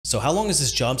So how long is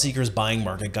this job seekers buying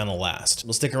market gonna last?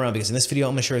 Well, stick around because in this video,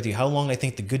 I'm gonna share with you how long I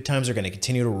think the good times are gonna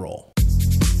continue to roll.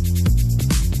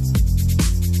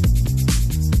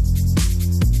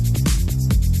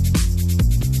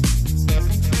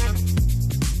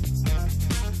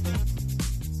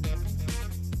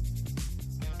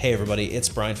 Hey everybody, it's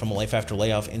Brian from A Life After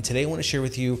Layoff, and today I want to share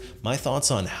with you my thoughts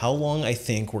on how long I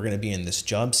think we're going to be in this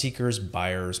job seekers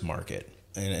buyers market.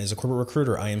 And as a corporate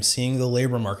recruiter, I am seeing the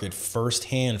labor market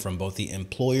firsthand from both the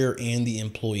employer and the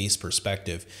employee's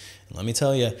perspective. And let me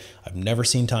tell you, I've never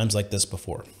seen times like this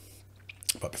before.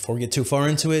 But before we get too far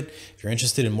into it, if you're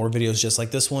interested in more videos just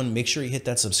like this one, make sure you hit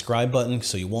that subscribe button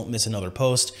so you won't miss another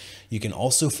post. You can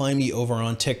also find me over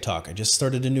on TikTok. I just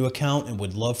started a new account and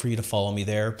would love for you to follow me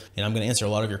there. And I'm going to answer a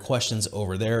lot of your questions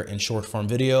over there in short form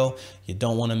video. You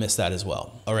don't want to miss that as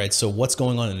well. All right, so what's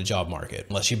going on in the job market?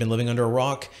 Unless you've been living under a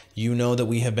rock, you know that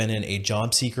we have been in a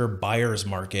job seeker buyer's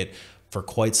market for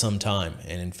quite some time.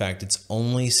 And in fact, it's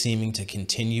only seeming to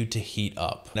continue to heat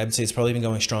up. And I would say it's probably been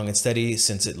going strong and steady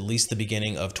since at least the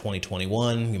beginning of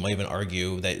 2021. You might even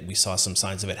argue that we saw some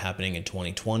signs of it happening in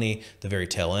 2020, the very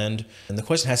tail end. And the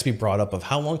question has to be brought up of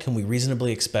how long can we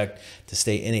reasonably expect to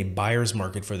stay in a buyer's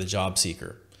market for the job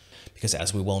seeker? Because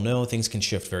as we well know, things can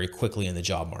shift very quickly in the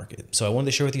job market. So I wanted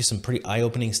to share with you some pretty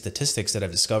eye-opening statistics that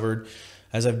I've discovered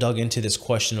as I've dug into this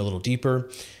question a little deeper,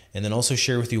 and then also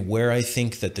share with you where I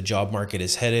think that the job market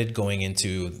is headed going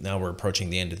into, now we're approaching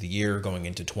the end of the year, going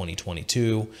into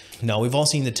 2022. Now, we've all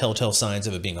seen the telltale signs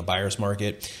of it being a buyer's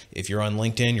market. If you're on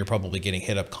LinkedIn, you're probably getting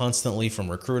hit up constantly from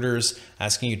recruiters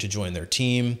asking you to join their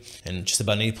team, and just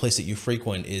about any place that you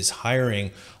frequent is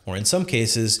hiring, or in some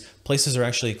cases, places are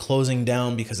actually closing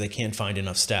down because they can't find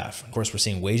enough staff. Of course, we're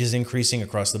seeing wages increasing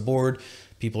across the board.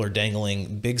 People are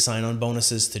dangling big sign-on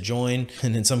bonuses to join.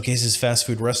 And in some cases, fast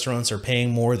food restaurants are paying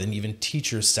more than even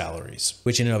teachers' salaries,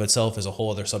 which in and of itself is a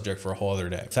whole other subject for a whole other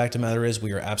day. Fact of the matter is,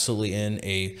 we are absolutely in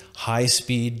a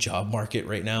high-speed job market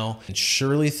right now, and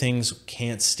surely things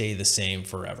can't stay the same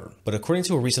forever. But according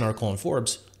to a recent article in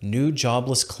Forbes, new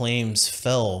jobless claims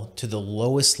fell to the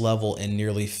lowest level in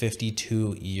nearly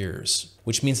 52 years,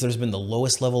 which means there's been the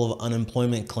lowest level of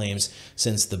unemployment claims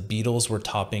since the Beatles were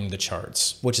topping the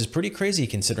charts, which is pretty crazy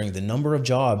considering the number of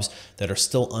jobs that are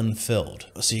still unfilled.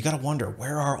 So you gotta wonder,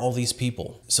 where are all these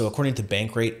people? So according to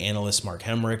Bankrate analyst Mark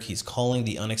Hemrick, he's calling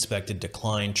the unexpected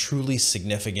decline truly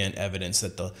significant evidence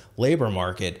that the labor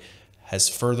market has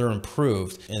further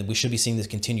improved, and we should be seeing this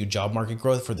continued job market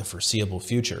growth for the foreseeable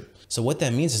future. So what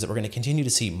that means is that we're going to continue to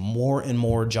see more and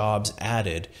more jobs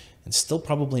added and still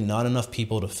probably not enough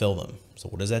people to fill them. So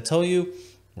what does that tell you?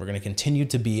 We're going to continue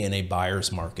to be in a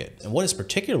buyer's market. And what is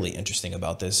particularly interesting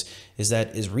about this is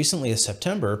that as recently as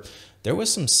September, there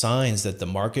was some signs that the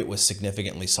market was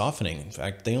significantly softening. In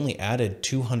fact, they only added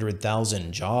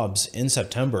 200,000 jobs in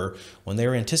September when they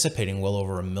were anticipating well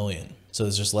over 1 million. So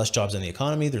there's just less jobs in the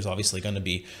economy. There's obviously going to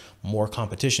be more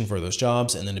competition for those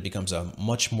jobs, and then it becomes a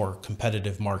much more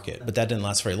competitive market. But that didn't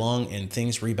last very long, and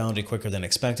things rebounded quicker than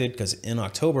expected because in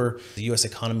October, the US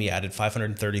economy added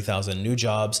 530,000 new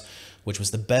jobs, which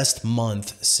was the best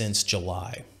month since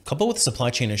July. Coupled with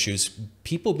supply chain issues,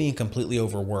 people being completely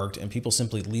overworked and people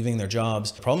simply leaving their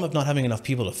jobs, the problem of not having enough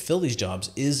people to fill these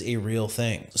jobs is a real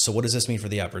thing. So what does this mean for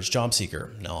the average job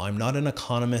seeker? Now, I'm not an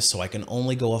economist, so I can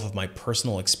only go off of my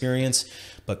personal experience,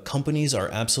 but companies are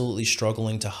absolutely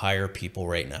struggling to hire people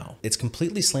right now. It's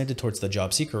completely slanted towards the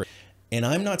job seeker, and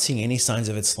I'm not seeing any signs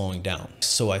of it slowing down.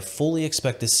 So I fully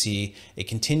expect to see a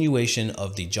continuation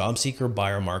of the job seeker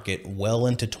buyer market well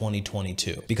into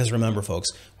 2022. Because remember,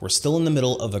 folks, we're still in the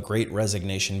middle of a great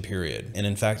resignation period. And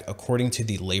in fact, according to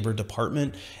the Labor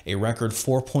Department, a record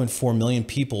 4.4 million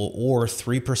people, or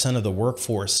 3% of the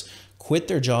workforce, quit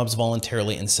their jobs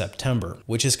voluntarily in September,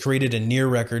 which has created a near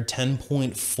record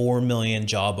 10.4 million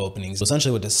job openings. So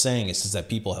essentially what this is saying is that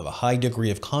people have a high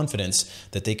degree of confidence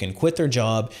that they can quit their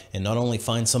job and not only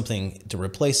find something to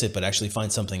replace it, but actually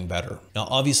find something better. Now,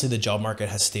 obviously the job market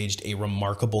has staged a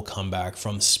remarkable comeback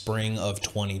from spring of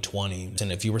 2020.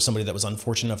 And if you were somebody that was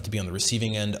unfortunate enough to be on the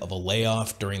receiving end of a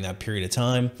layoff during that period of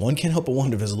time, one can't help but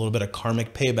wonder if there's a little bit of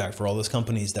karmic payback for all those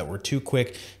companies that were too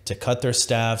quick to cut their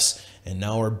staffs and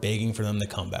now are begging for them to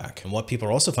come back. And what people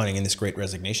are also finding in this great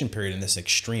resignation period, in this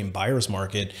extreme buyer's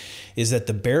market, is that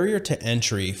the barrier to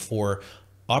entry for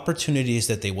opportunities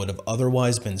that they would have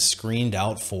otherwise been screened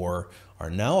out for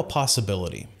are now a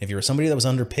possibility. If you were somebody that was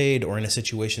underpaid or in a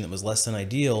situation that was less than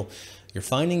ideal, you're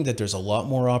finding that there's a lot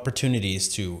more opportunities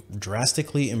to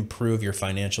drastically improve your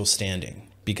financial standing,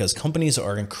 because companies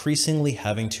are increasingly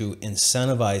having to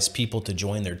incentivize people to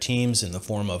join their teams in the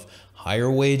form of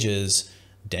higher wages,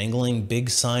 dangling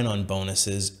big sign-on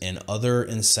bonuses and other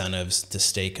incentives to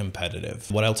stay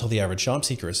competitive. What I'll tell the average job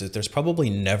seeker is that there's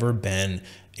probably never been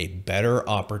a better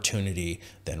opportunity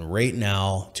than right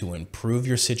now to improve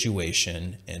your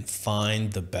situation and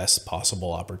find the best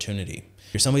possible opportunity.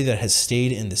 If you're somebody that has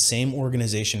stayed in the same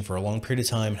organization for a long period of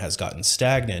time, has gotten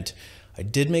stagnant, I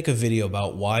did make a video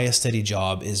about why a steady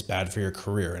job is bad for your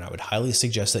career, and I would highly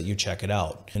suggest that you check it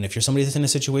out. And if you're somebody that's in a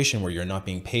situation where you're not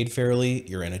being paid fairly,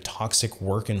 you're in a toxic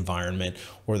work environment,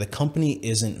 or the company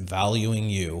isn't valuing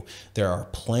you, there are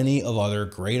plenty of other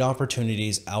great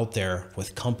opportunities out there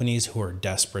with companies who are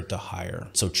desperate to hire.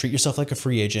 So treat yourself like a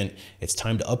free agent. It's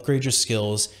time to upgrade your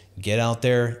skills, get out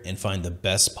there and find the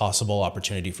best possible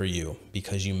opportunity for you,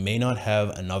 because you may not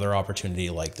have another opportunity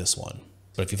like this one.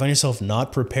 But if you find yourself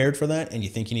not prepared for that and you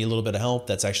think you need a little bit of help,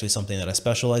 that's actually something that I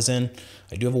specialize in.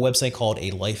 I do have a website called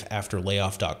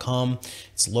alifeafterlayoff.com.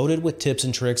 It's loaded with tips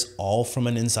and tricks, all from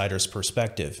an insider's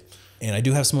perspective. And I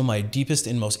do have some of my deepest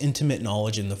and most intimate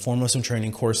knowledge in the form of some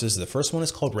training courses. The first one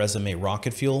is called Resume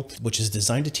Rocketfuel, which is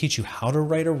designed to teach you how to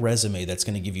write a resume that's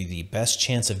going to give you the best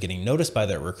chance of getting noticed by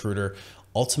that recruiter,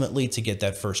 ultimately to get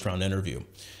that first round interview.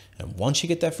 And once you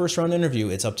get that first round interview,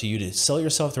 it's up to you to sell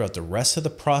yourself throughout the rest of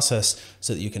the process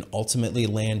so that you can ultimately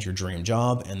land your dream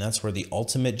job. And that's where the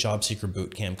Ultimate Job Seeker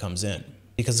Bootcamp comes in,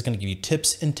 because it's going to give you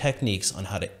tips and techniques on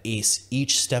how to ace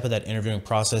each step of that interviewing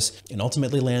process and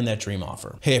ultimately land that dream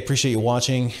offer. Hey, I appreciate you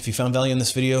watching. If you found value in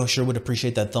this video, sure would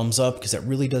appreciate that thumbs up, because that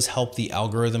really does help the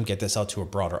algorithm get this out to a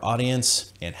broader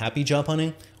audience. And happy job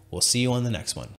hunting. We'll see you on the next one.